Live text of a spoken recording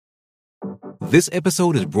This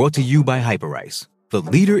episode is brought to you by Hyperice, the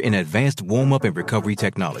leader in advanced warm-up and recovery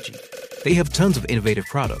technology. They have tons of innovative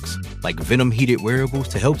products, like Venom-heated wearables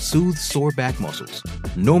to help soothe sore back muscles,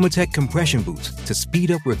 Normatec compression boots to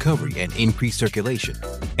speed up recovery and increase circulation,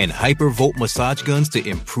 and Hypervolt massage guns to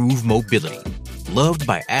improve mobility. Loved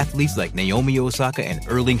by athletes like Naomi Osaka and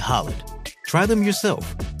Erling Haaland. Try them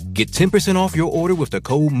yourself. Get 10% off your order with the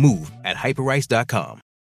code MOVE at Hyperice.com.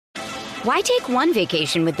 Why take one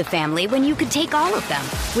vacation with the family when you could take all of them?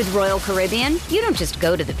 With Royal Caribbean, you don't just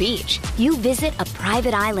go to the beach. You visit a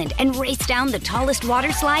private island and race down the tallest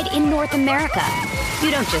water slide in North America.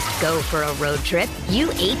 You don't just go for a road trip. You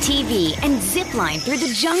ATV and zip line through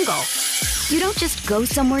the jungle. You don't just go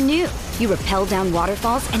somewhere new. You rappel down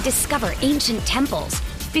waterfalls and discover ancient temples.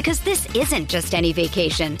 Because this isn't just any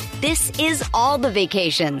vacation. This is all the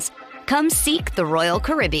vacations. Come seek the Royal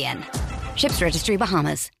Caribbean. Ships Registry,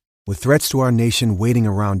 Bahamas. With threats to our nation waiting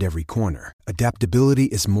around every corner, adaptability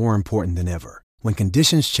is more important than ever. When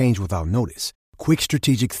conditions change without notice, quick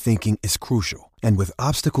strategic thinking is crucial. And with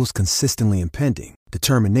obstacles consistently impending,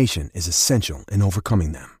 determination is essential in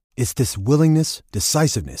overcoming them. It's this willingness,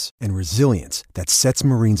 decisiveness, and resilience that sets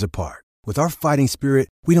Marines apart. With our fighting spirit,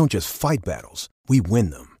 we don't just fight battles, we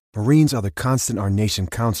win them. Marines are the constant our nation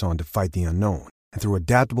counts on to fight the unknown. And through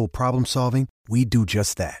adaptable problem solving, we do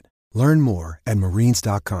just that. Learn more at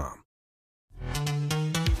marines.com.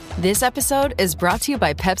 This episode is brought to you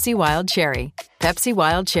by Pepsi Wild Cherry. Pepsi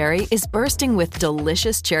Wild Cherry is bursting with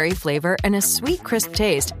delicious cherry flavor and a sweet, crisp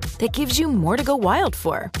taste that gives you more to go wild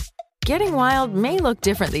for. Getting wild may look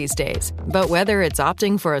different these days, but whether it's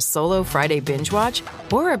opting for a solo Friday binge watch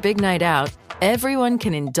or a big night out, everyone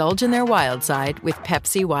can indulge in their wild side with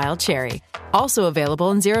Pepsi Wild Cherry. Also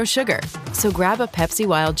available in Zero Sugar. So grab a Pepsi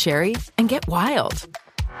Wild Cherry and get wild.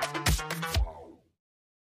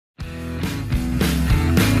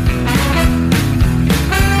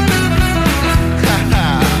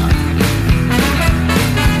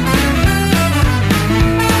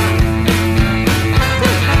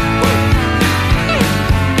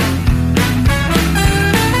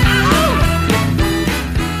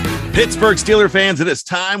 Pittsburgh Steelers fans, it is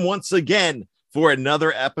time once again for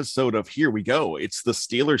another episode of Here We Go. It's the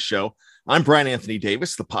Steelers Show. I'm Brian Anthony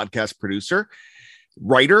Davis, the podcast producer,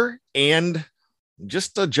 writer, and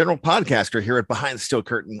just a general podcaster here at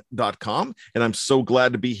BehindTheSteelCurtain.com. And I'm so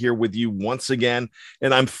glad to be here with you once again.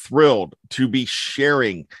 And I'm thrilled to be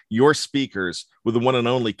sharing your speakers with the one and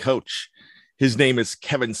only coach. His name is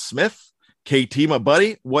Kevin Smith. KT, my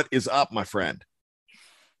buddy, what is up, my friend?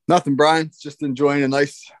 Nothing, Brian. Just enjoying a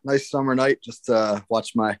nice summer night. Just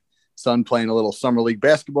watched my son playing a little summer league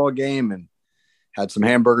basketball game and had some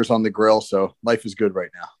hamburgers on the grill. So life is good right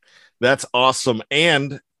now. That's awesome.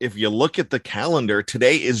 And if you look at the calendar,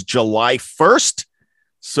 today is July 1st.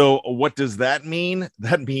 So what does that mean?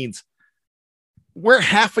 That means we're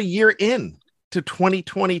half a year in to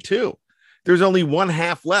 2022. There's only one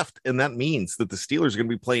half left. And that means that the Steelers are going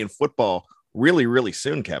to be playing football really, really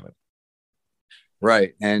soon, Kevin.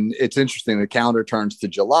 Right. And it's interesting. The calendar turns to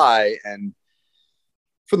July, and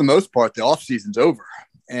for the most part, the off season's over.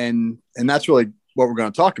 And that's really what we're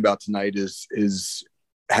going to talk about tonight is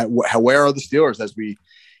where are the Steelers as we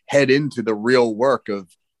head into the real work of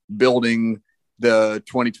building the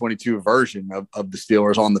 2022 version of the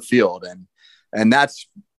Steelers on the field. And that's,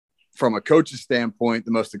 from a coach's standpoint,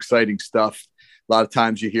 the most exciting stuff. A lot of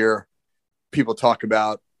times you hear people talk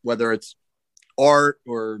about whether it's art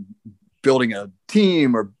or building a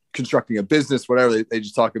team or constructing a business, whatever, they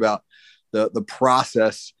just talk about the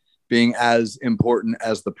process being as important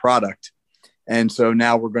as the product. And so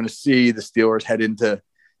now we're going to see the Steelers head into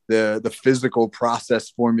the physical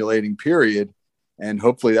process formulating period, and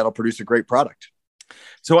hopefully that'll produce a great product.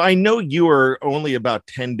 So I know you are only about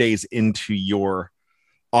 10 days into your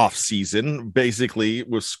off season, basically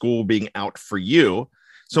with school being out for you.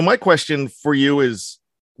 So my question for you is,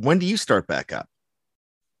 when do you start back up?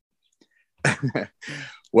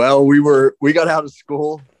 Well, we got out of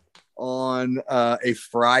school on a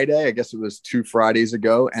Friday. I guess it was 2 Fridays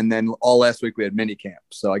ago. And then all last week we had mini camp.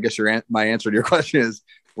 So I guess my answer to your question is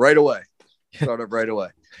right away. Start up right away.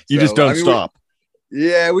 You just don't stop.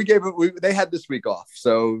 They had this week off.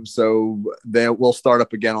 So we'll start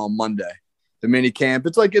up again on Monday. The mini camp.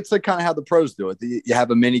 It's like kind of how the pros do it. You have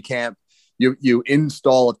a mini camp, you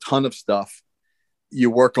install a ton of stuff. You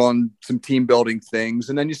work on some team building things,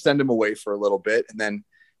 and then you send them away for a little bit. And then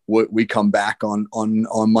we come back on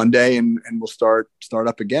Monday and we'll start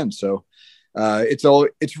up again. So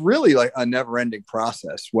it's really like a never ending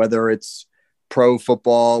process, whether it's pro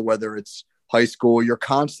football, whether it's high school, you're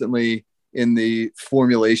constantly in the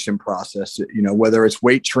formulation process, whether it's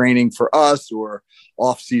weight training for us or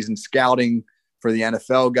off-season scouting for the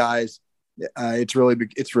NFL guys. It's really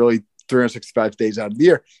 365 days out of the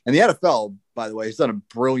year. And the NFL, by the way, has done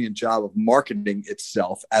a brilliant job of marketing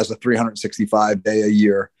itself as a 365 day a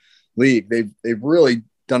year league. They've really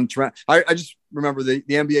done. I just remember the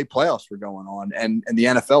NBA playoffs were going on, and the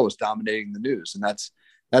NFL was dominating the news, and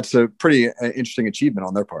that's a pretty interesting achievement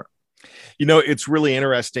on their part. It's really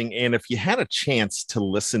interesting. And if you had a chance to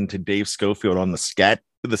listen to Dave Schofield on the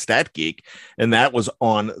Stat Geek, and that was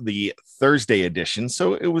on the Thursday edition,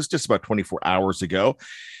 so it was just about 24 hours ago.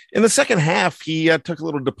 In the second half, he took a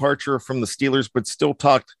little departure from the Steelers, but still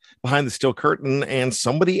talked behind the steel curtain. And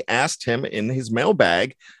somebody asked him in his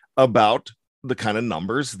mailbag about the kind of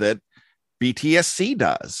numbers that BTSC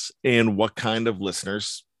does and what kind of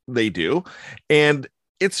listeners they do. And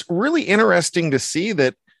it's really interesting to see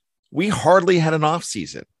that we hardly had an off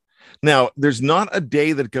season. Now, there's not a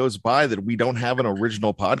day that goes by that we don't have an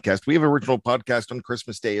original podcast. We have an original podcast on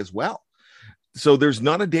Christmas Day as well. So there's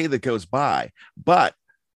not a day that goes by. But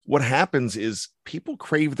what happens is people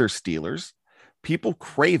crave their Steelers. People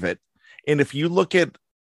crave it. And if you look at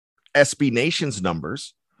SB Nation's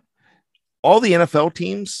numbers, all the NFL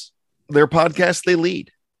teams, their podcasts, they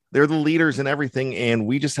lead. They're the leaders in everything. And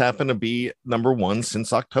we just happen to be number one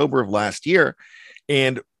since October of last year.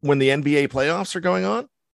 And when the NBA playoffs are going on,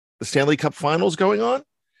 the Stanley Cup Finals going on,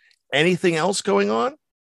 anything else going on,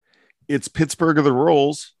 it's Pittsburgh of the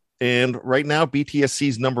rolls. And right now, BTSC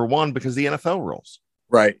is number one because the NFL rolls.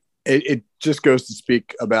 Right. It just goes to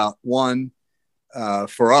speak about one,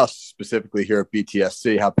 for us specifically here at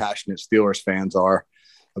BTSC, how passionate Steelers fans are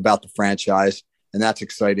about the franchise. And that's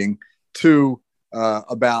exciting. Two,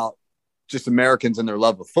 about just Americans and their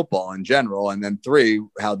love of football in general. And then three,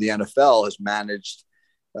 how the NFL has managed.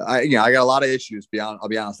 I got a lot of issues. I'll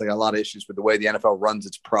be honest, I got a lot of issues with the way the NFL runs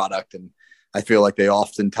its product. And I feel like they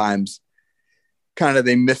oftentimes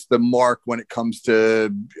they miss the mark when it comes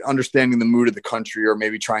to understanding the mood of the country, or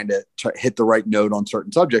maybe trying to hit the right note on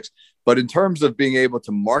certain subjects. But in terms of being able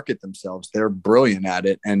to market themselves, they're brilliant at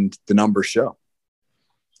it, and the numbers show.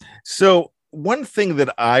 So one thing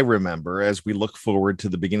that I remember as we look forward to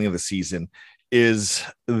the beginning of the season is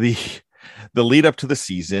the lead up to the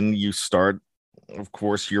season. You start, of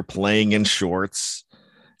course, you're playing in shorts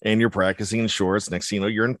and you're practicing in shorts. Next thing you know,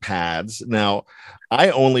 you're in pads. Now, I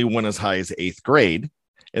only went as high as 8th grade,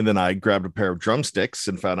 and then I grabbed a pair of drumsticks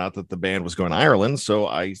and found out that the band was going to Ireland. So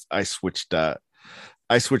I switched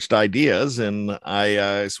ideas, and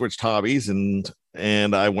I switched hobbies, and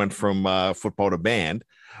I went from football to band.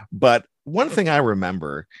 But one thing I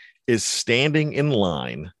remember is standing in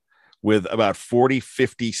line with about 40,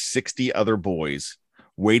 50, 60 other boys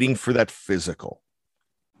waiting for that physical.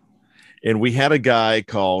 And we had a guy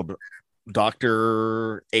called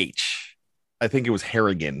Dr. H. I think it was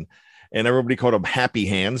Harrigan. And everybody called him Happy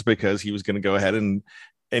Hands because he was going to go ahead and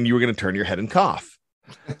you were going to turn your head and cough.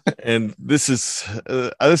 And this is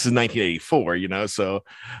 1984, so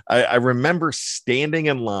I remember standing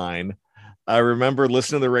in line. I remember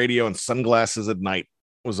listening to the radio, and Sunglasses at Night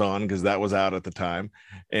was on because that was out at the time.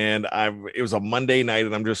 And it was a Monday night,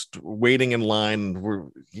 and I'm just waiting in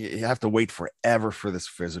line. You have to wait forever for this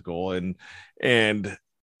physical. And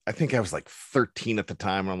I think I was like 13 at the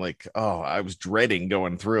time. I'm like, I was dreading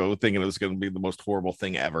going through, thinking it was going to be the most horrible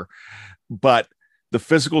thing ever. But the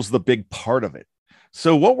physical is the big part of it.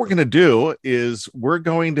 So what we're going to do is we're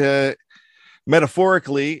going to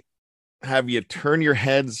metaphorically have you turn your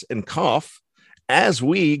heads and cough as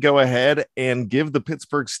we go ahead and give the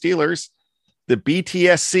Pittsburgh Steelers the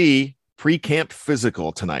BTSC pre-camp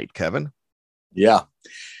physical tonight, Kevin. Yeah.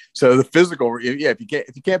 So the physical, if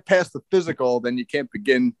you can't pass the physical, then you can't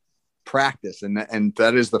begin practice, and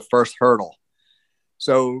that is the first hurdle.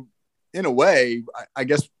 So in a way, I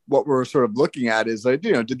guess what we're sort of looking at is are the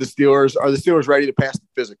Steelers ready to pass the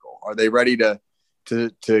physical? Are they ready to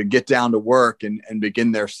get down to work and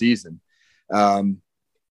begin their season?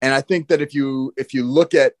 And I think that if you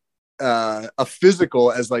look at a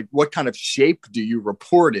physical as like what kind of shape do you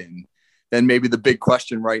report in, then maybe the big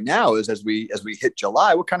question right now is as we hit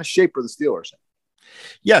July, what kind of shape are the Steelers in?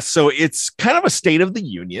 Yes, so it's kind of a state of the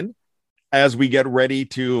union as we get ready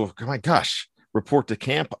to, oh my gosh, report to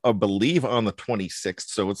camp, I believe, on the 26th.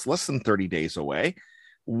 So it's less than 30 days away.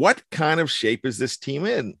 What kind of shape is this team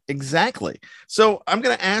in? Exactly. So I'm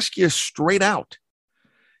going to ask you straight out.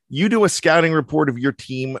 You do a scouting report of your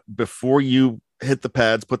team before you hit the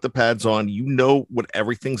pads, put the pads on. You know what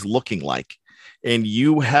everything's looking like. And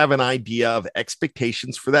you have an idea of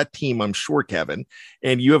expectations for that team, I'm sure, Kevin.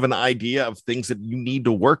 And you have an idea of things that you need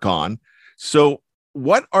to work on. So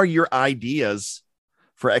what are your ideas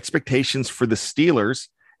for expectations for the Steelers?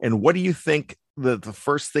 And what do you think the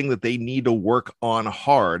first thing that they need to work on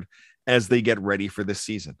hard as they get ready for this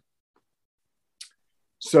season?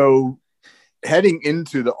 So heading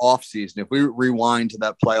into the offseason, if we rewind to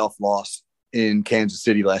that playoff loss in Kansas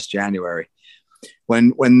City last January,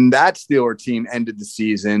 when that Steeler team ended the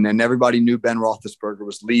season and everybody knew Ben Roethlisberger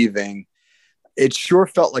was leaving, it sure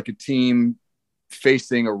felt like a team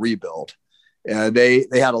facing a rebuild. They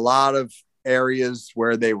had a lot of areas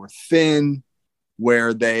where they were thin,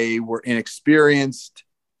 where they were inexperienced.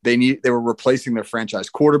 They were replacing their franchise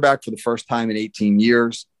quarterback for the first time in 18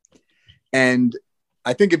 years. And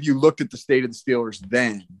I think if you looked at the state of the Steelers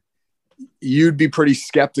then, you'd be pretty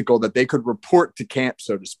skeptical that they could report to camp,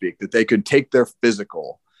 so to speak, that they could take their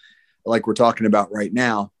physical, like we're talking about right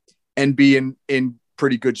now, and be in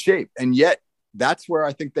pretty good shape. And yet that's where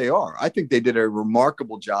I think they are. I think they did a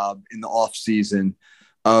remarkable job in the offseason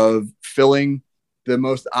of filling the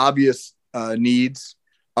most obvious needs,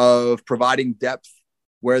 of providing depth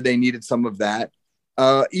where they needed some of that,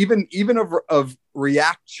 even of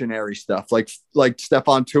reactionary stuff, like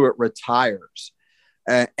Stephon Tuitt retires.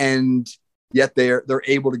 And yet they're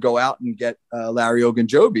able to go out and get Larry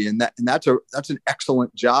Ogunjobi, and that's an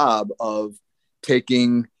excellent job of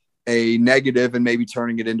taking a negative and maybe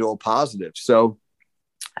turning it into a positive. So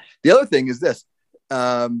the other thing is this: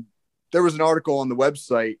 there was an article on the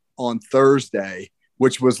website on Thursday,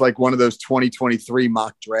 which was like one of those 2023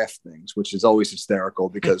 mock draft things, which is always hysterical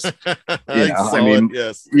because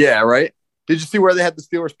yes, yeah, right. Did you see where they had the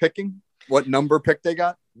Steelers picking? What number pick they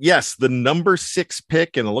got? Yes, the number 6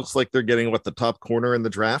 pick, and it looks like they're getting the top corner in the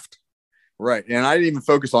draft. Right, and I didn't even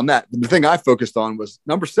focus on that. The thing I focused on was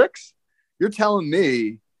number 6. You're telling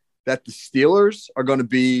me that the Steelers are going to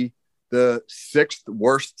be the 6th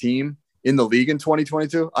worst team in the league in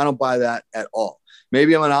 2022? I don't buy that at all.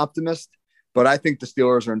 Maybe I'm an optimist, but I think the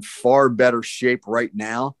Steelers are in far better shape right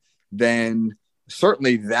now than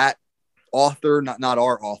certainly that author, not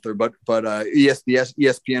our author, but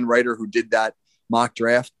ESPN writer who did that mock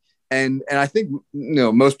draft. And I think,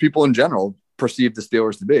 most people in general perceive the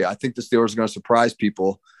Steelers to be. I think the Steelers are going to surprise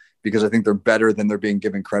people because I think they're better than they're being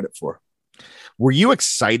given credit for. Were you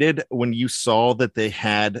excited when you saw that they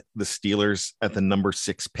had the Steelers at the number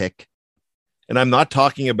 6 pick? And I'm not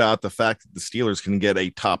talking about the fact that the Steelers can get a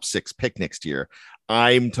top 6 pick next year.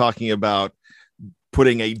 I'm talking about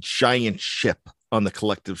putting a giant chip on the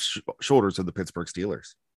collective shoulders of the Pittsburgh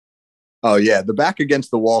Steelers. Oh, yeah. The back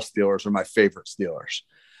against the wall Steelers are my favorite Steelers.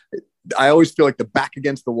 I always feel like the back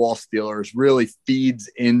against the wall Steelers really feeds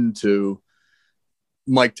into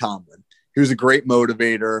Mike Tomlin, who's a great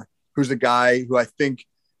motivator, who's a guy who I think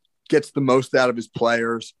gets the most out of his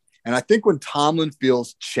players. And I think when Tomlin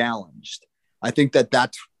feels challenged, I think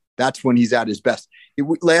that's when he's at his best.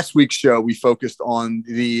 Last week's show, we focused on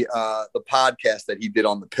the podcast that he did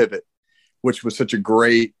on the Pivot, which was such a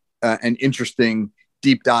great and interesting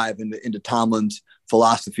deep dive into Tomlin's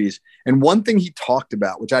philosophies. And one thing he talked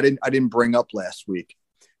about, which I didn't bring up last week,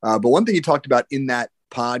 but one thing he talked about in that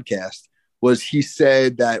podcast was he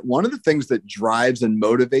said that one of the things that drives and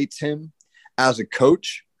motivates him as a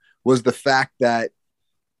coach was the fact that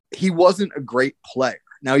he wasn't a great player.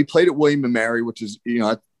 Now, he played at William & Mary, which is,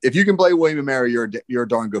 if you can play William & Mary, you're a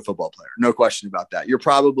darn good football player. No question about that. You're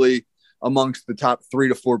probably amongst the top 3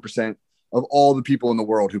 to 4% of all the people in the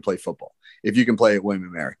world who play football, if you can play at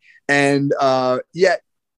William & Mary. And yet,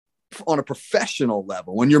 on a professional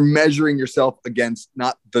level, when you're measuring yourself against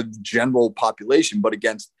not the general population, but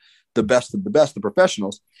against the best of the best, the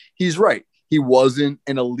professionals, he's right. He wasn't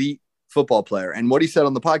an elite football player. And what he said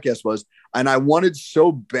on the podcast was, and I wanted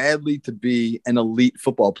so badly to be an elite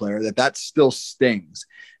football player that still stings.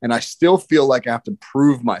 And I still feel like I have to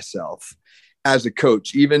prove myself as a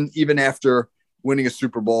coach, even after winning a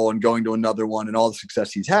Super Bowl and going to another one and all the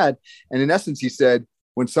success he's had. And in essence, he said,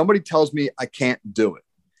 when somebody tells me I can't do it,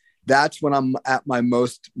 that's when I'm at my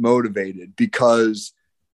most motivated, because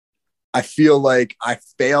I feel like I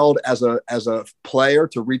failed as a player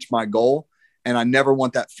to reach my goal, and I never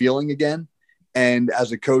want that feeling again. And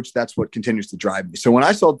as a coach, that's what continues to drive me. So when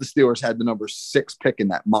I saw the Steelers had the number 6 pick in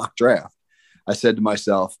that mock draft, I said to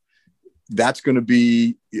myself, that's going to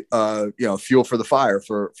be fuel for the fire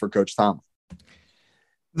for Coach Tomlin.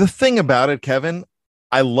 The thing about it, Kevin,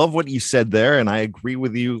 I love what you said there, and I agree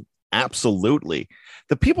with you absolutely.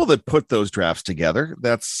 The people that put those drafts together,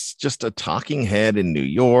 that's just a talking head in New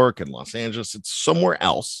York and Los Angeles. It's somewhere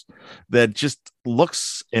else that just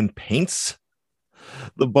looks and paints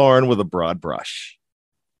the barn with a broad brush.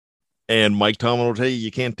 And Mike Tomlin will tell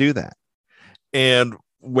you can't do that. And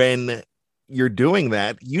when you're doing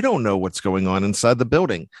that, you don't know what's going on inside the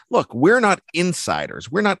building. Look, we're not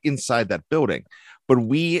insiders. We're not inside that building, but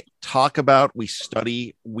we talk about, we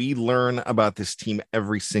study, we learn about this team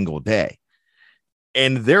every single day.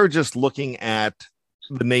 And they're just looking at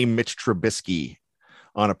the name Mitch Trubisky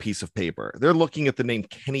on a piece of paper. They're looking at the name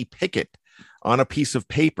Kenny Pickett on a piece of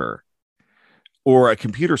paper or a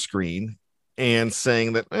computer screen and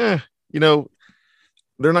saying that,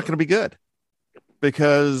 they're not going to be good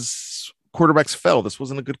because quarterbacks fell. This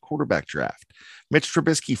wasn't a good quarterback draft. Mitch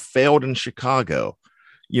Trubisky failed in Chicago.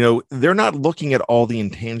 They're not looking at all the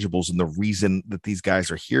intangibles and the reason that these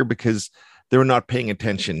guys are here because they're not paying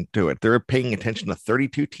attention to it. They're paying attention to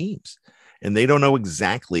 32 teams, and they don't know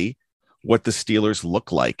exactly what the Steelers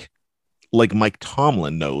look like Mike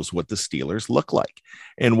Tomlin knows what the Steelers look like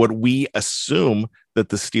and what we assume that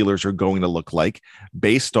the Steelers are going to look like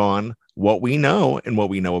based on what we know and what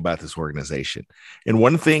we know about this organization. And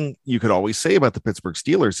one thing you could always say about the Pittsburgh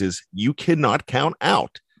Steelers is you cannot count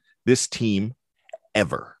out this team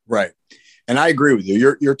ever. Right. And I agree with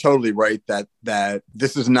you. You're totally right that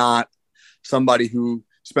this is not somebody who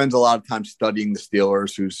spends a lot of time studying the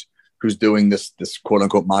Steelers, who's doing this quote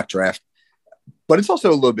unquote mock draft. But it's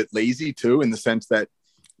also a little bit lazy too, in the sense that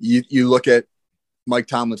you look at Mike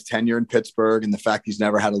Tomlin's tenure in Pittsburgh and the fact he's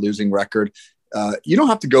never had a losing record. You don't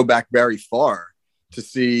have to go back very far to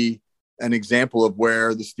see an example of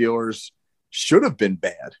where the Steelers should have been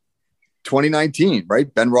bad. 2019,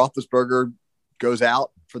 right? Ben Roethlisberger goes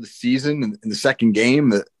out for the season in the second game.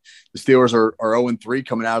 The Steelers are 0-3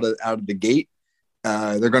 coming out of the gate.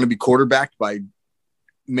 They're going to be quarterbacked by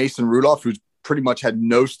Mason Rudolph, who's pretty much had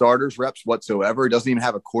no starters reps whatsoever. He doesn't even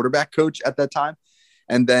have a quarterback coach at that time.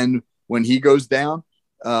 And then when he goes down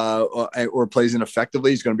or plays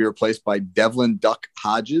ineffectively, he's going to be replaced by Devlin Duck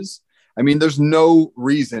Hodges. I mean, there's no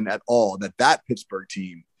reason at all that Pittsburgh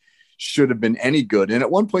team should have been any good. And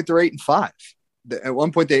at one point they're 8-5. At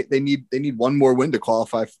one point they need one more win to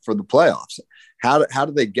qualify for the playoffs. How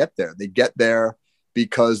do they get there? They get there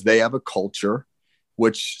because they have a culture,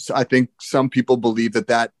 which I think some people believe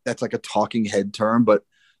that's like a talking head term, but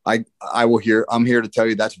I'm here to tell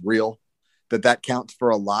you that's real, that counts for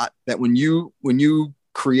a lot. That when you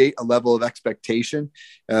create a level of expectation,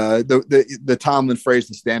 the Tomlin phrase,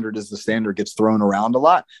 the standard is the standard, gets thrown around a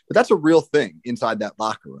lot, but that's a real thing inside that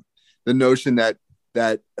locker room. The notion that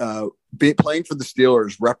playing for the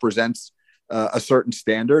Steelers represents a certain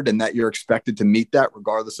standard and that you're expected to meet that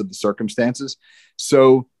regardless of the circumstances.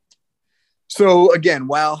 So again,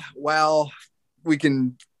 while we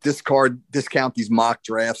can discount these mock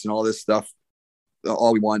drafts and all this stuff,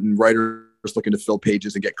 all we want, and writers looking to fill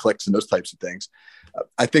pages and get clicks and those types of things,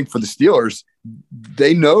 I think for the Steelers,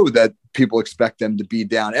 they know that people expect them to be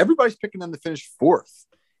down. Everybody's picking them to finish 4th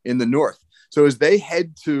in the North. So as they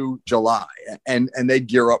head to July and they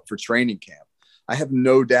gear up for training camp, I have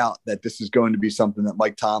no doubt that this is going to be something that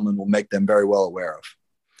Mike Tomlin will make them very well aware of.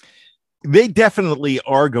 They definitely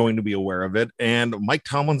are going to be aware of it, and Mike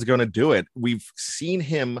Tomlin's going to do it. We've seen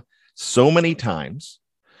him so many times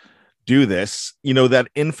do this. That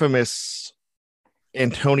infamous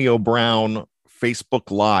Antonio Brown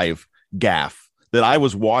Facebook Live gaffe that I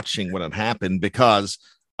was watching when it happened, because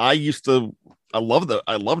I loved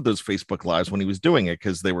those Facebook Lives when he was doing it,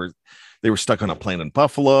 because they were stuck on a plane in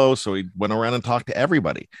Buffalo, so he went around and talked to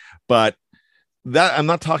everybody. But that, I'm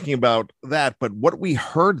not talking about that, but what we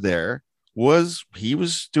heard there was he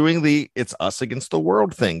was doing the it's us against the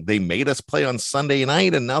world thing. They made us play on Sunday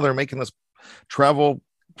night, and now they're making us travel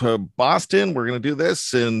to Boston. We're going to do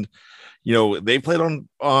this, and they played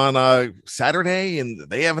on Saturday, and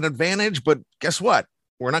they have an advantage. But guess what?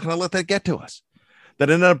 We're not going to let that get to us. That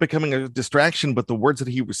ended up becoming a distraction. But the words that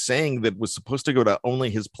he was saying that was supposed to go to only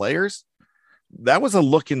his players, that was a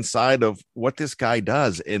look inside of what this guy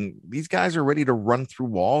does, and these guys are ready to run through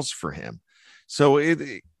walls for him. So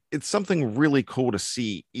it's something really cool to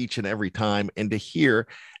see each and every time, and to hear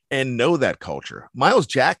and know that culture. Miles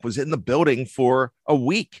Jack was in the building for a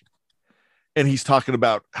week, and he's talking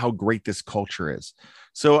about how great this culture is.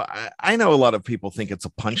 So I know a lot of people think it's a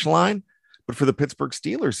punchline, but for the Pittsburgh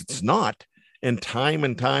Steelers, it's not. And time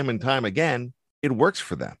again, it works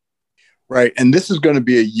for them. Right. And this is going to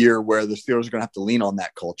be a year where the Steelers are going to have to lean on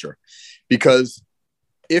that culture, because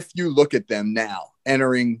if you look at them now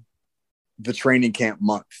entering the training camp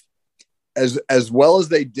month, as well as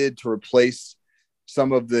they did to replace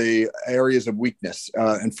some of the areas of weakness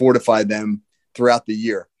and fortify them throughout the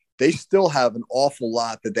year, they still have an awful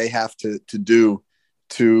lot that they have to do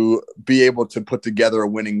to be able to put together a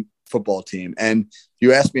winning football team. And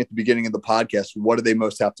you asked me at the beginning of the podcast, what do they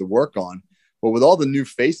most have to work on? Well, with all the new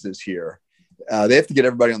faces here, They have to get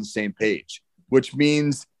everybody on the same page, which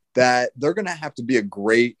means that they're going to have to be a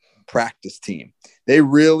great practice team. They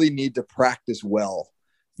really need to practice well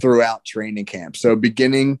throughout training camp. So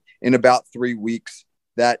beginning in about 3 weeks,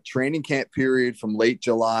 that training camp period from late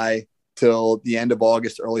July till the end of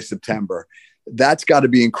August, early September, that's got to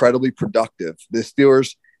be incredibly productive. The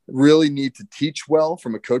Steelers really need to teach well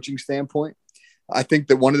from a coaching standpoint. I think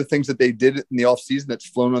that one of the things that they did in the offseason that's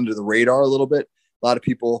flown under the radar a little bit, a lot of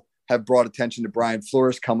people have brought attention to Brian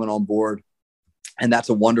Flores coming on board, and that's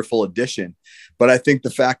a wonderful addition. But I think the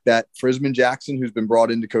fact that Frisman Jackson, who's been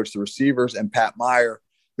brought in to coach the receivers, and Pat Meyer,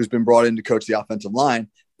 who's been brought in to coach the offensive line,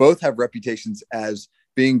 both have reputations as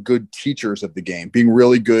being good teachers of the game, being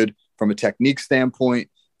really good from a technique standpoint,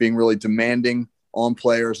 being really demanding on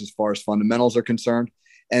players as far as fundamentals are concerned.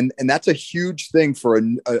 And that's a huge thing for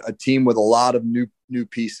a team with a lot of new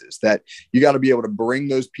pieces, that you got to be able to bring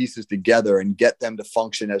those pieces together and get them to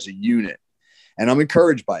function as a unit. And I'm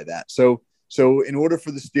encouraged by that. So in order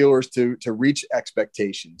for the Steelers to reach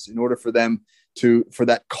expectations, in order for them for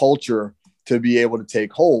that culture to be able to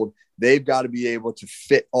take hold, they've got to be able to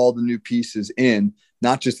fit all the new pieces in,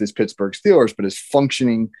 not just as Pittsburgh Steelers, but as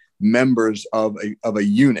functioning members of a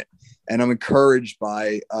unit. And I'm encouraged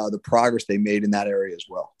by the progress they made in that area as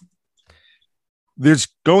well. There's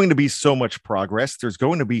going to be so much progress. There's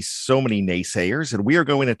going to be so many naysayers, and we are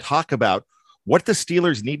going to talk about what the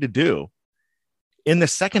Steelers need to do in the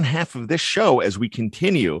second half of this show as we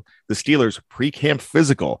continue the Steelers pre-camp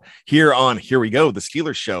physical here on Here We Go, the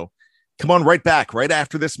Steelers show. Come on right back right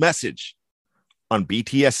after this message on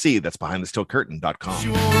BTSC. That's BehindTheSteelCurtain.com.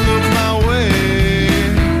 You won't look my way.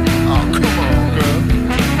 Oh, come on, girl.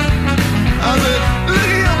 I said,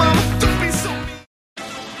 yeah, mama, don't be so mean.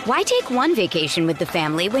 Why take one vacation with the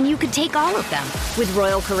family when you could take all of them? With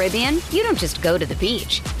Royal Caribbean, you don't just go to the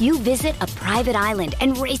beach. You visit a private island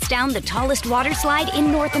and race down the tallest water slide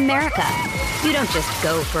in North America. You don't just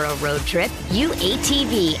go for a road trip. You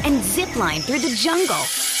ATV and zip line through the jungle.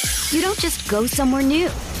 You don't just go somewhere new.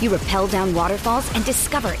 You rappel down waterfalls and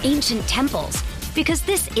discover ancient temples. Because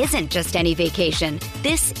this isn't just any vacation.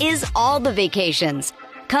 This is all the vacations.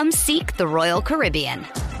 Come seek the Royal Caribbean.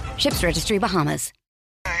 Ships Registry, Bahamas.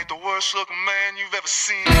 I ain't the worst looking man you've ever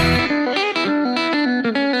seen.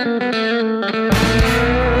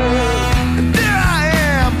 There I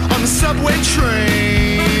am on the subway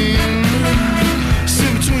train,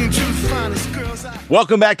 sitting between two finest girls.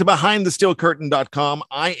 Welcome back to BehindTheSteelCurtain.com.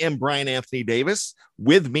 I am Brian Anthony Davis.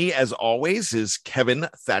 With me, as always, is Kevin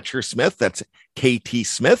Thatcher Smith. That's KT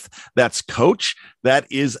Smith. That's Coach. That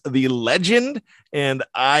is the legend. And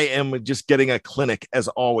I am just getting a clinic, as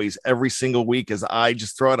always, every single week as I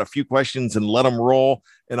just throw out a few questions and let them roll.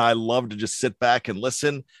 And I love to just sit back and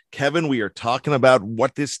listen. Kevin, we are talking about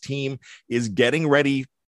what this team is getting ready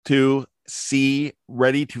to see,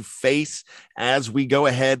 ready to face as we go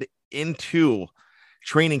ahead into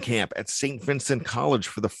training camp at St. Vincent College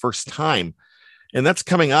for the first time. And that's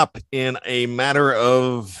coming up in a matter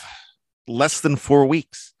of less than 4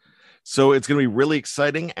 weeks. So it's going to be really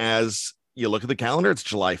exciting as you look at the calendar. It's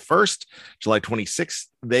July 1st, July 26th.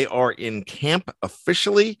 They are in camp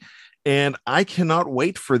officially, and I cannot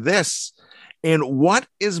wait for this. And what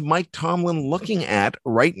is Mike Tomlin looking at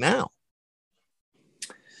right now?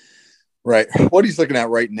 Right. What he's looking at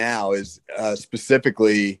right now is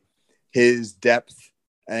specifically his depth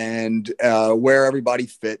and where everybody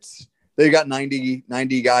fits. They got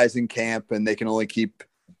 90 guys in camp, and they can only keep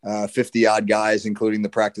 50 odd guys, including the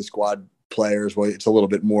practice squad players. Well, it's a little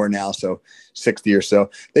bit more now, so 60 or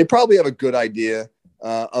so. They probably have a good idea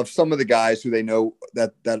of some of the guys who they know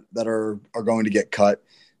that are going to get cut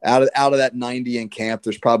out of that 90 in camp.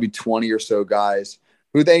 There's probably 20 or so guys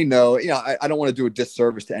who they know. You know, I don't want to do a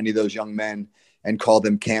disservice to any of those young men and call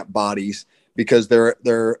them camp bodies, because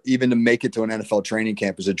they're even to make it to an NFL training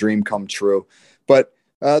camp is a dream come true. But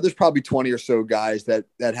there's probably 20 or so guys that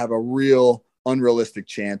have a real unrealistic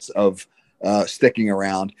chance of sticking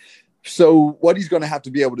around. So what he's going to have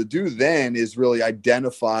to be able to do then is really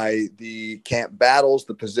identify the camp battles,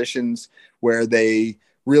 the positions where they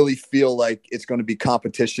really feel like it's going to be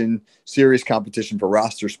competition, serious competition for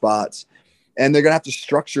roster spots. And they're going to have to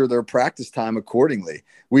structure their practice time accordingly.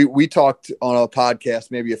 We talked on a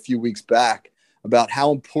podcast maybe a few weeks back about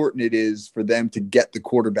how important it is for them to get the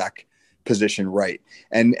quarterback position right.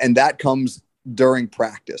 And that comes during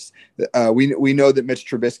practice. We know that Mitch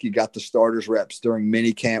Trubisky got the starters reps during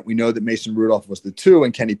mini camp. We know that Mason Rudolph was the 2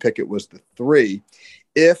 and Kenny Pickett was the 3.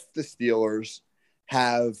 If the Steelers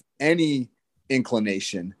have any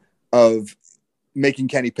inclination of making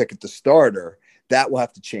Kenny Pickett the starter, that will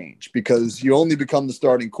have to change, because you only become the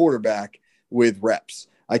starting quarterback with reps.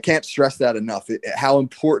 I can't stress that enough, how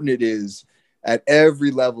important it is at every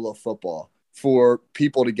level of football for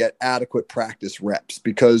people to get adequate practice reps,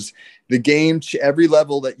 because the game, every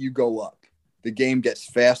level that you go up, the game gets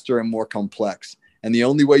faster and more complex. And the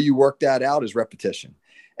only way you work that out is repetition.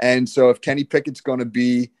 And so if Kenny Pickett's going to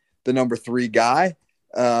be the number 3 guy,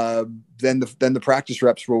 then the practice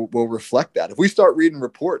reps will reflect that. If we start reading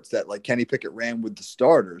reports that like Kenny Pickett ran with the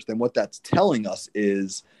starters, then what that's telling us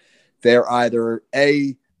is they're either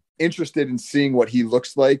interested in seeing what he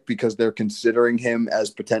looks like because they're considering him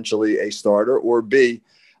as potentially a starter, or B,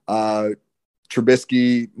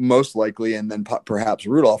 Trubisky most likely, and then perhaps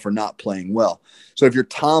Rudolph are not playing well. So if you're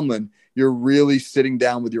Tomlin, you're really sitting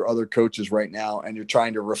down with your other coaches right now, and you're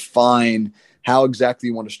trying to refine how exactly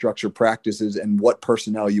you want to structure practices and what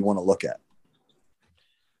personnel you want to look at.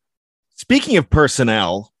 Speaking of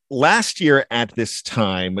personnel, last year at this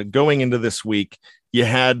time, going into this week, you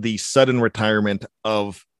had the sudden retirement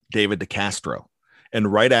of David DeCastro.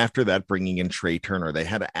 And right after that, bringing in Trey Turner. They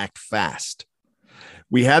had to act fast.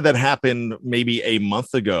 We had that happen maybe a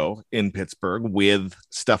month ago in Pittsburgh with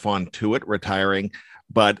Stephon Tuitt retiring,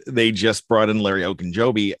 but they just brought in Larry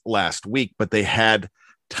Ogunjobi last week, but they had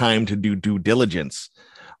time to do due diligence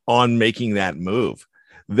on making that move.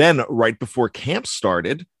 Then right before camp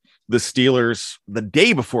started, the Steelers, the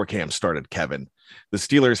day before camp started, Kevin, the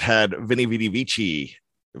Steelers had Vinny Vici,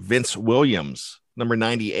 Vince Williams, number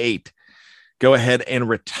 98, go ahead and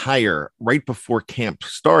retire right before camp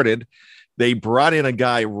started. They brought in a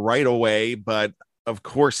guy right away, but of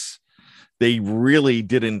course they really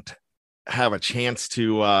didn't have a chance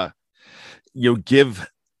to, give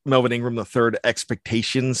Melvin Ingram III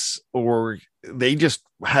expectations, or they just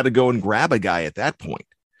had to go and grab a guy at that point.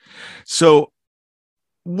 So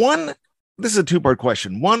one, this is a 2-part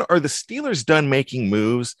question. One, are the Steelers done making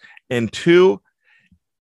moves? And 2,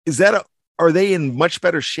 are they in much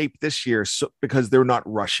better shape this year because they're not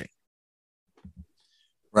rushing?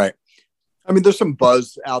 Right. I mean, there's some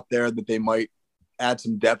buzz out there that they might add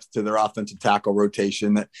some depth to their offensive tackle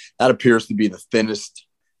rotation. That appears to be the thinnest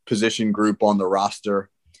position group on the roster.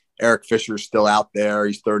 Eric Fisher's still out there.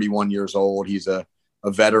 He's 31 years old. He's a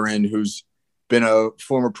veteran who's been a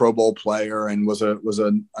former Pro Bowl player and was a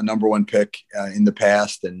number 1 pick in the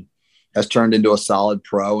past, and has turned into a solid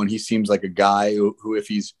pro. And he seems like a guy who if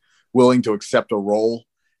he's willing to accept a role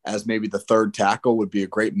as maybe the 3rd tackle, would be a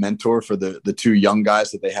great mentor for the 2 young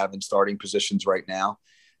guys that they have in starting positions right now.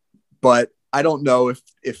 But I don't know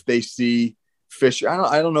if they see Fisher.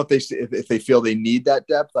 I don't know if they feel they need that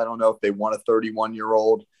depth. I don't know if they want a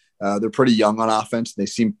 31-year-old. They're pretty young on offense. They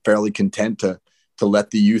seem fairly content to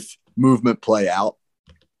let the youth movement play out.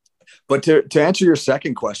 But to answer your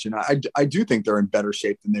second question, I do think they're in better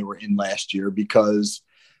shape than they were in last year, because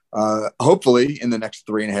hopefully in the next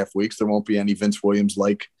 3.5 weeks, there won't be any Vince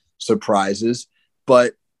Williams-like surprises.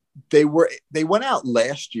 But they went out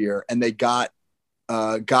last year and they got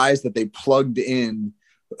guys that they plugged in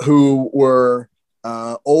who were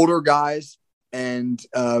older guys. And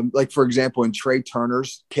like, for example, in Trey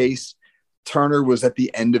Turner's case, Turner was at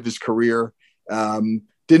the end of his career.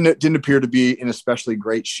 Didn't appear to be in especially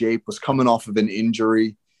great shape, was coming off of an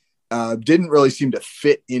injury, didn't really seem to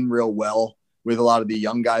fit in real well with a lot of the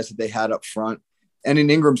young guys that they had up front. And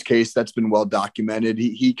in Ingram's case, that's been well documented.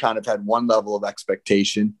 He kind of had one level of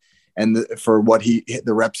expectation and for what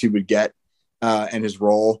the reps he would get and his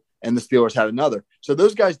role, and the Steelers had another. So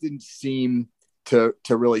those guys didn't seem to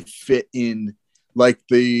really fit in like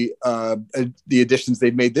the additions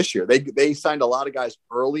they've made this year. They signed a lot of guys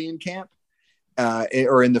early in camp.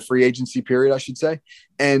 Or in the free agency period, I should say.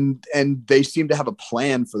 And they seem to have a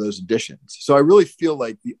plan for those additions. So I really feel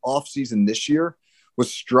like the offseason this year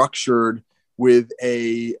was structured with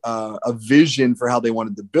a vision for how they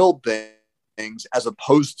wanted to build things, as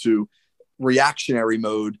opposed to reactionary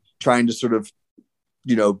mode, trying to sort of,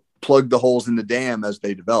 plug the holes in the dam as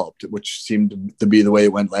they developed, which seemed to be the way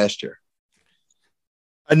it went last year.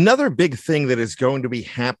 Another big thing that is going to be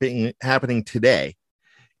happening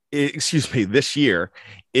this year,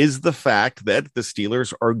 is the fact that the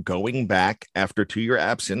Steelers are going back after 2-year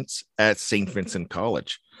absence at St. Vincent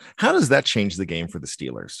College. How does that change the game for the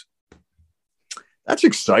Steelers? That's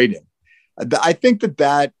exciting. I think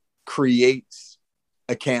that creates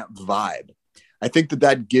a camp vibe. I think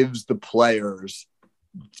that gives the players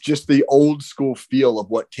just the old school feel of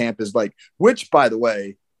what camp is like, which, by the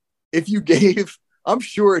way, I'm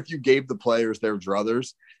sure if you gave the players their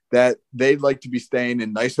druthers, that they'd like to be staying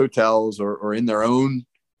in nice hotels or in their own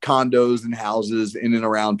condos and houses in and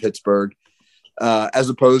around Pittsburgh, as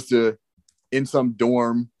opposed to in some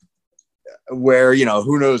dorm where,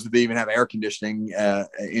 who knows if they even have air conditioning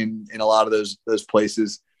in a lot of those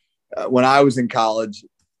places. When I was in college,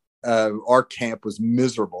 our camp was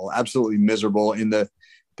miserable, absolutely miserable. In the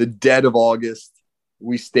dead of August,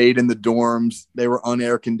 we stayed in the dorms. They were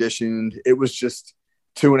unair conditioned. It was just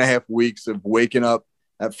 2.5 weeks of waking up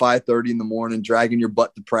at 5:30 in the morning, dragging your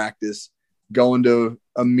butt to practice, going to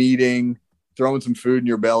a meeting, throwing some food in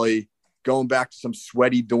your belly, going back to some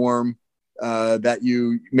sweaty dorm that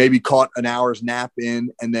you maybe caught an hour's nap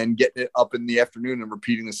in, and then getting it up in the afternoon and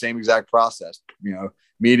repeating the same exact process.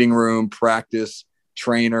 Meeting room, practice,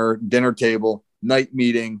 trainer, dinner table, night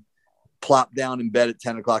meeting, plop down in bed at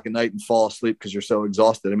 10 o'clock at night and fall asleep because you're so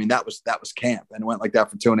exhausted. I mean, that was camp, and it went like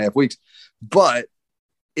that for 2.5 weeks. But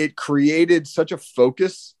it created such a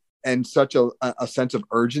focus and such a sense of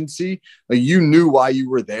urgency. Like, you knew why you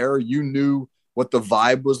were there. You knew what the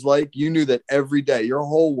vibe was like. You knew that every day, your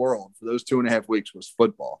whole world for those 2.5 weeks was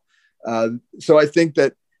football. So I think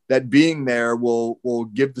that being there will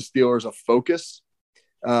give the Steelers a focus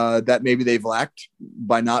that maybe they've lacked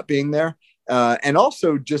by not being there. And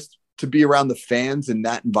also just to be around the fans in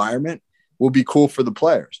that environment will be cool for the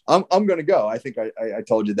players. I'm going to go. I think I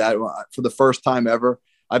told you that for the first time ever.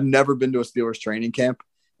 I've never been to a Steelers training camp,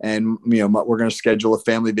 and we're going to schedule a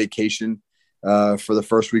family vacation for the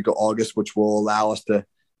first week of August, which will allow us to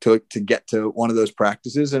get to one of those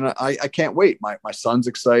practices. And I can't wait. My son's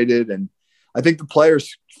excited, and I think the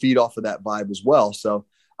players feed off of that vibe as well. So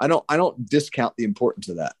I don't discount the importance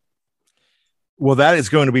of that. Well, that is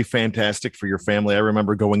going to be fantastic for your family. I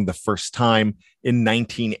remember going the first time in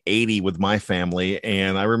 1980 with my family,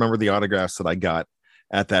 and I remember the autographs that I got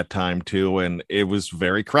at that time too. And it was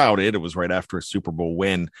very crowded. It was right after a Super Bowl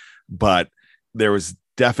win, but there was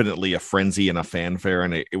definitely a frenzy and a fanfare,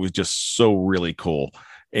 and it was just so really cool.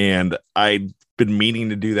 And I'd been meaning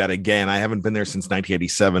to do that again. I haven't been there since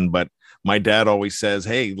 1987, but my dad always says,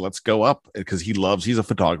 hey, let's go up, because he's a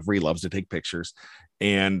photographer. He loves to take pictures.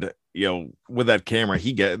 And, with that camera,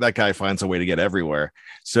 that guy finds a way to get everywhere.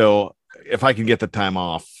 So if I can get the time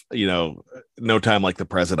off, no time like the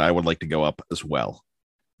present, I would like to go up as well.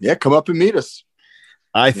 Yeah. Come up and meet us.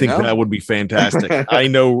 I think that would be fantastic. I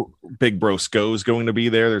know Big Bro Sco is going to be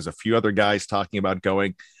there. There's a few other guys talking about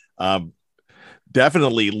going.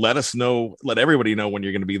 Definitely let everybody know when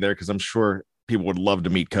you're going to be there, because I'm sure people would love to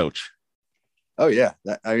meet Coach. Oh yeah.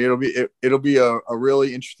 It'll be a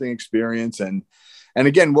really interesting experience. And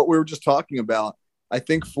again, what we were just talking about, I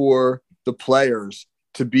think for the players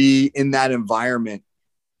to be in that environment,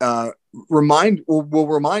 will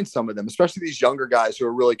remind some of them, especially these younger guys who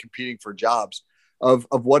are really competing for jobs, of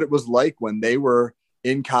what it was like when they were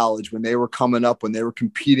in college, when they were coming up, when they were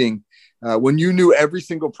competing, when you knew every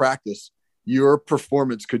single practice, your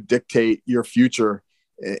performance could dictate your future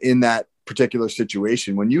in that particular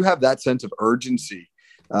situation. When you have that sense of urgency,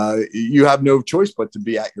 you have no choice but to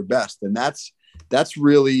be at your best. And that's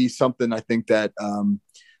really something I think that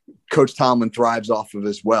Coach Tomlin thrives off of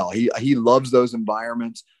as well. He loves those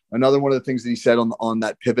environments. Another one of the things that he said on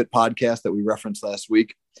that Pivot podcast that we referenced last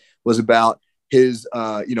week was about his,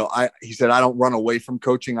 he said, I don't run away from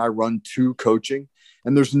coaching. I run to coaching.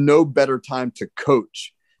 And there's no better time to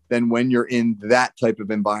coach than when you're in that type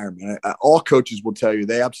of environment. All coaches will tell you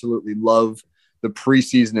they absolutely love the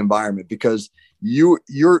preseason environment, because you're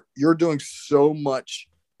doing so much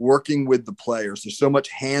working with the players. There's so much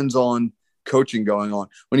hands-on coaching going on.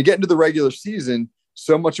 When you get into the regular season,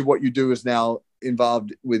 so much of what you do is now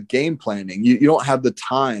involved with game planning. You don't have the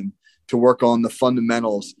time to work on the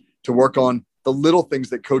fundamentals, to work on the little things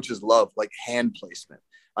that coaches love, like hand placement.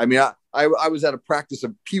 I mean, I was at a practice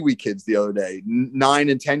of Pee-wee kids the other day, 9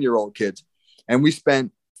 and 10-year-old kids, and we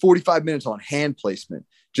spent 45 minutes on hand placement,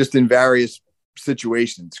 just in various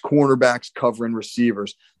situations: cornerbacks covering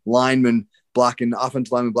receivers, linemen blocking,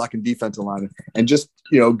 offensive linemen blocking defensive linemen, and just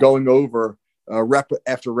going over rep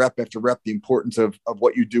after rep after rep the importance of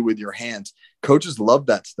what you do with your hands. Coaches love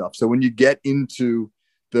that stuff. So when you get into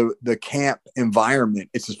the camp environment,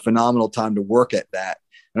 it's a phenomenal time to work at that.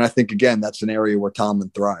 And I think, again, that's an area where Tomlin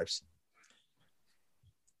thrives.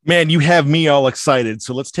 Man, you have me all excited.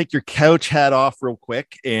 So let's take your couch hat off real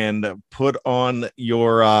quick and put on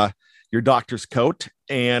your doctor's coat.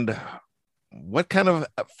 And what kind of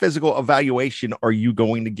physical evaluation are you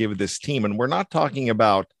going to give this team? And we're not talking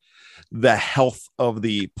about the health of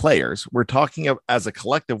the players. We're talking of, as a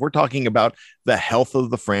collective, we're talking about the health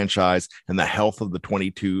of the franchise and the health of the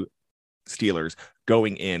 22 Steelers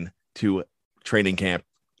going into training camp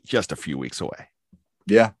just a few weeks away.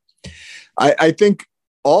 Yeah. I think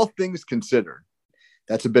all things considered,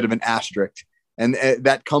 that's a bit of an asterisk. And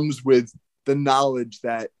that comes with the knowledge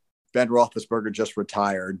that Ben Roethlisberger just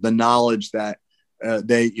retired, the knowledge that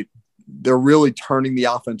they're really turning the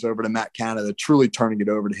offense over to Matt Canada, truly turning it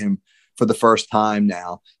over to him for the first time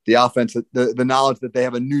now. The offense, the knowledge that they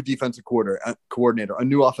have a new defensive coordinator, a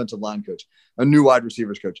new offensive line coach, a new wide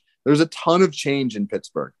receivers coach. There's a ton of change in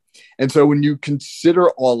Pittsburgh. And so when you consider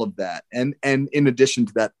all of that, and in addition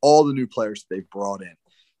to that, all the new players that they've brought in,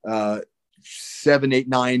 7, 8,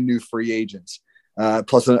 9 new free agents,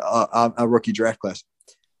 plus a rookie draft class,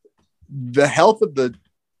 the health of the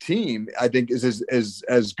team, I think, is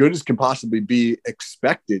as good as can possibly be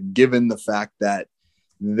expected, given the fact that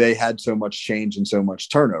they had so much change and so much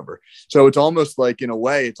turnover. So it's almost like, in a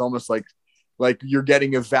way, it's almost like you're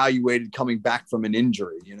getting evaluated coming back from an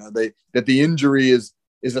injury, that the injury is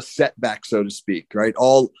a setback, so to speak, right?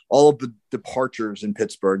 All of the departures in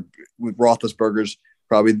Pittsburgh, with Roethlisberger's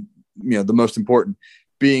probably, the most important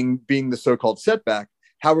being the so-called setback.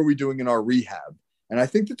 How are we doing in our rehab? And I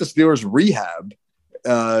think that the Steelers rehab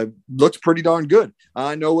looks pretty darn good.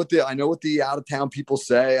 I know what the out of town people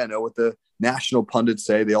say. I know what the national pundits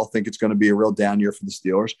say. They all think it's going to be a real down year for the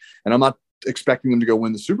Steelers. And I'm not expecting them to go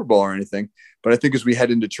win the Super Bowl or anything, but I think as we head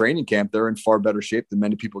into training camp, they're in far better shape than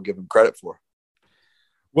many people give them credit for.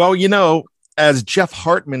 Well, as Jeff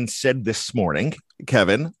Hartman said this morning,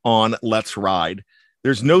 Kevin, on Let's Ride,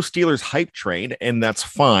 there's no Steelers hype train, and that's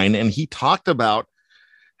fine. And he talked about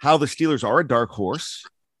how the Steelers are a dark horse,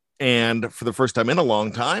 and for the first time in a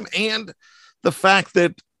long time, and the fact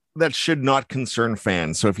that should not concern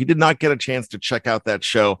fans. So if you did not get a chance to check out that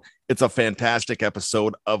show, it's a fantastic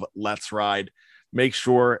episode of Let's Ride. Make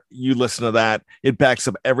sure you listen to that. It backs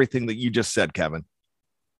up everything that you just said, Kevin.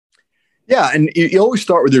 Yeah, and you always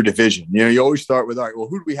start with your division. You always start with, all right, well,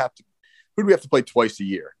 who do we have to play twice a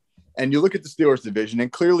year? And you look at the Steelers division, and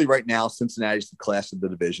clearly right now Cincinnati's the class of the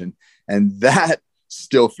division, and that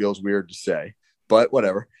still feels weird to say, but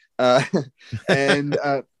whatever. But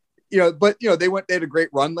they had a great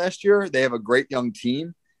run last year. They have a great young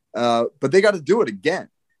team, but they got to do it again,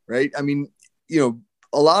 right? I mean,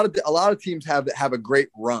 a lot of teams have a great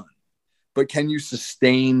run, but can you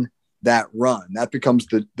sustain that run? That becomes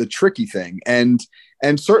the tricky thing. And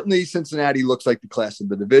certainly Cincinnati looks like the class of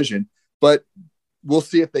the division, but we'll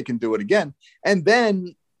see if they can do it again. And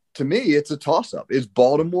then, to me, it's a toss-up. Is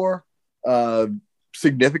Baltimore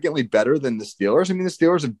significantly better than the Steelers? I mean, the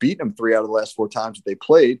Steelers have beaten them 3 out of the last 4 times that they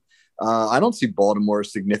played. I don't see Baltimore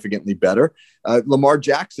as significantly better. Lamar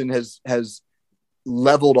Jackson has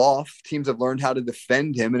leveled off. Teams have learned how to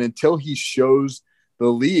defend him. And until he shows the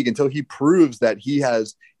league, until he proves that he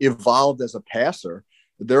has evolved as a passer,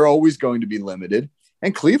 they're always going to be limited.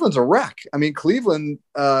 And Cleveland's a wreck. I mean, Cleveland,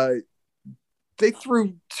 they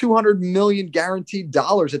threw $200 million guaranteed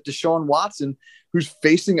dollars at Deshaun Watson, who's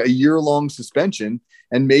facing a year-long suspension,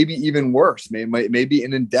 and maybe even worse, maybe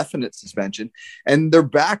an indefinite suspension. And their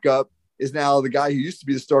backup is now the guy who used to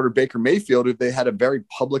be the starter, Baker Mayfield, who they had a very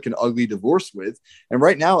public and ugly divorce with. And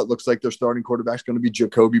right now it looks like their starting quarterback is going to be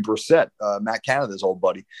Jacoby Brissett, Matt Canada's old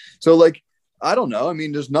buddy. So, I don't know. I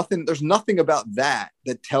mean, there's nothing about that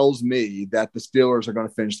tells me that the Steelers are going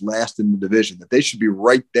to finish last in the division, that they should be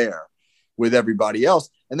right there with everybody else.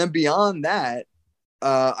 And then beyond that,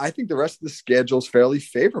 I think the rest of the schedule is fairly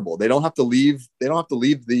favorable. They don't have to leave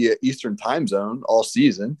the Eastern time zone all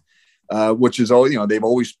season, which is all, they've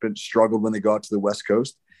always been struggled when they go out to the West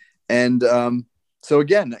Coast. And so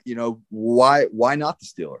again, why not the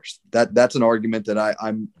Steelers? That's an argument that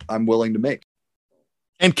I'm willing to make.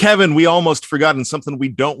 And Kevin, we almost forgotten something we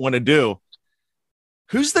don't want to do.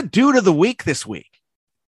 Who's the dude of the week this week?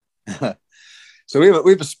 So we have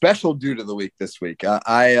a special dude of the week this week.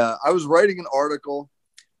 I was writing an article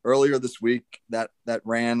earlier this week that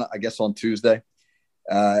ran, I guess, on Tuesday,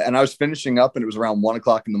 and I was finishing up, and it was around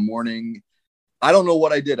 1:00 in the morning. I don't know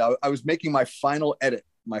what I did. I was making my final edit.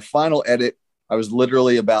 I was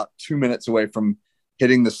literally about 2 minutes away from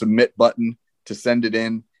hitting the submit button to send it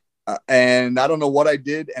in, and I don't know what I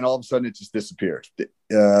did, and all of a sudden it just disappeared.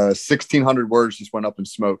 1,600 words just went up in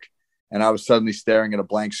smoke, and I was suddenly staring at a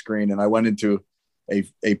blank screen, and I went into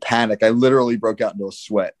a panic. I literally broke out into a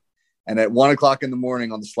sweat. And at 1:00 in the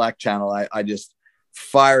morning on the Slack channel, I just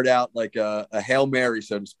fired out like a Hail Mary,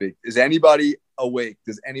 so to speak. Is anybody awake?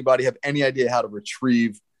 Does anybody have any idea how to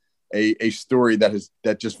retrieve a story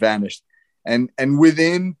that just vanished? And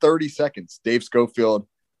within 30 seconds, Dave Schofield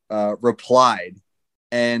replied,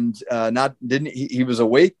 and he was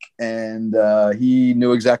awake, and he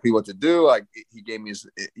knew exactly what to do. He gave me his,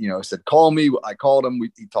 said, call me. I called him.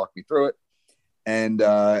 He talked me through it. And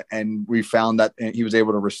we found that he was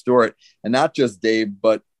able to restore it. And not just Dave,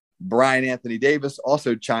 but Brian Anthony Davis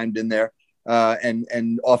also chimed in there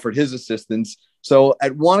and offered his assistance So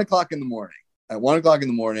at 1:00 in the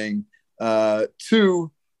morning,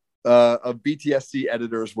 two of BTSC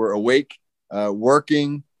editors were awake,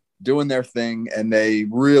 working, doing their thing, and they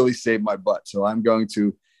really saved my butt. So I'm going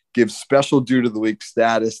to give special Dude of the Week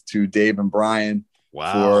status to Dave and Brian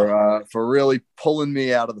for really pulling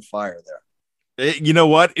me out of the fire there. You know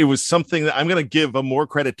what? It was something that I'm going to give more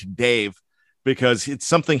credit to Dave, because it's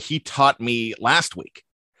something he taught me last week.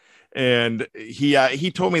 And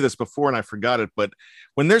he told me this before and I forgot it, but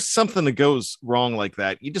when there's something that goes wrong like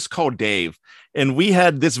that, you just call Dave. And we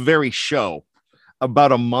had this very show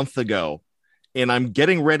about a month ago, and I'm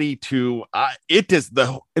getting ready to,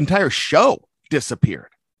 the entire show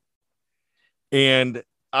disappeared. And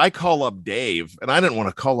I call up Dave, and I didn't want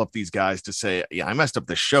to call up these guys to say, yeah, I messed up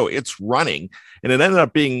the show. It's running. And it ended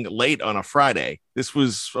up being late on a Friday. This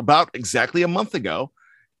was about exactly a month ago.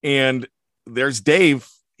 And there's Dave.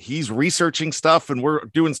 He's researching stuff, and we're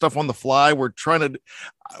doing stuff on the fly. We're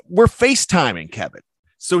FaceTiming Kevin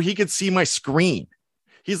so he could see my screen.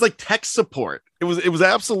 He's like tech support. It was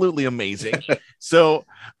absolutely amazing. So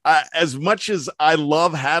as much as I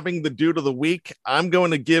love having the Dude of the Week, I'm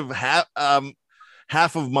going to give half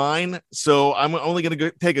of mine. So I'm only going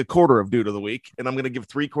to take a quarter of Dude of the Week, and I'm going to give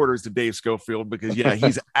 3/4 to Dave Schofield, because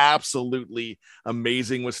he's absolutely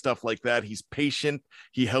amazing with stuff like that. He's patient.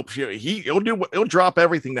 He helps you. He'll drop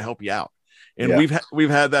everything to help you out. And we've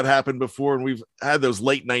had that happen before, and we've had those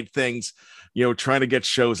late night things, trying to get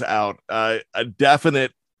shows out. A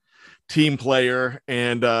definite team player,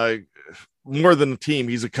 and more than a team,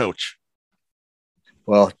 he's a coach.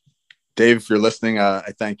 Well, Dave, if you're listening,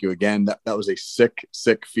 I thank you again. That was a sick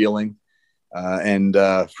feeling. And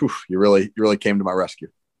you really came to my rescue.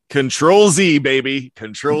 Control Z, baby.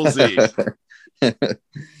 Control Z.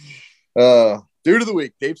 Dude of the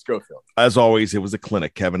Week, Dave Schofield. As always, it was a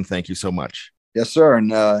clinic, Kevin. Thank you so much. Yes, sir.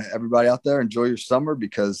 And everybody out there, enjoy your summer,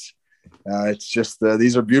 because it's just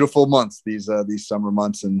these are beautiful months, these summer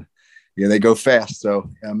months, and they go fast. So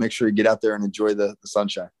make sure you get out there and enjoy the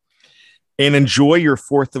sunshine. And enjoy your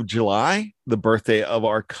 4th of July, the birthday of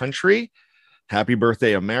our country. Happy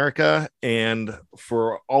birthday, America. And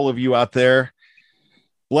for all of you out there,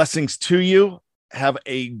 blessings to you. Have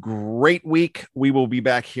a great week. We will be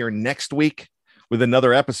back here next week with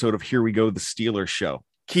another episode of Here We Go, the Steelers Show.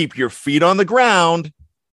 Keep your feet on the ground.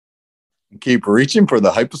 Keep reaching for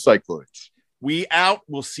the hypocycloids. We out.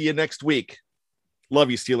 We'll see you next week. Love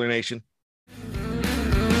you, Steeler Nation.